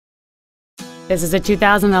This is a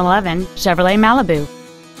 2011 Chevrolet Malibu.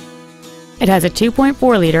 It has a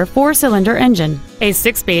 2.4-liter four-cylinder engine, a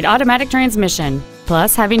 6-speed automatic transmission.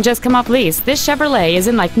 Plus, having just come off lease, this Chevrolet is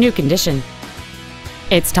in like new condition.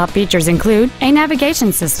 Its top features include a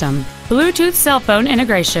navigation system, Bluetooth cell phone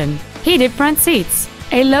integration, heated front seats,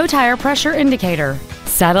 a low tire pressure indicator,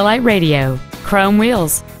 satellite radio, chrome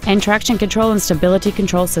wheels, and traction control and stability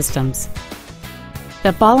control systems.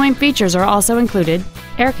 The following features are also included: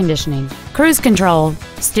 air conditioning, cruise control,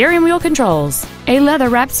 steering wheel controls, a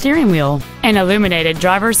leather-wrapped steering wheel, an illuminated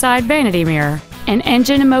driver's side vanity mirror, an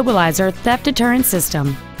engine immobilizer theft deterrent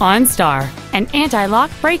system, OnStar, an anti-lock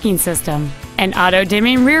braking system, an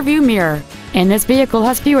auto-dimming rear-view mirror, and this vehicle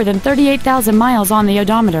has fewer than 38,000 miles on the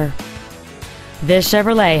odometer. This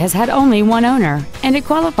Chevrolet has had only one owner, and it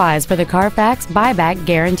qualifies for the Carfax buyback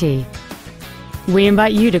guarantee. We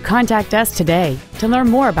invite you to contact us today to learn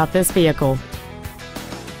more about this vehicle.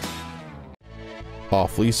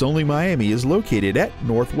 OffLeaseOnly Miami is located at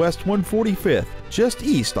Northwest 145th, just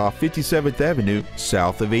east off 57th Avenue,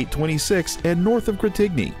 south of 826, and north of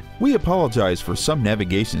Cretigny. We apologize for some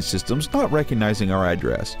navigation systems not recognizing our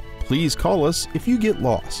address. Please call us if you get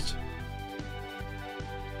lost.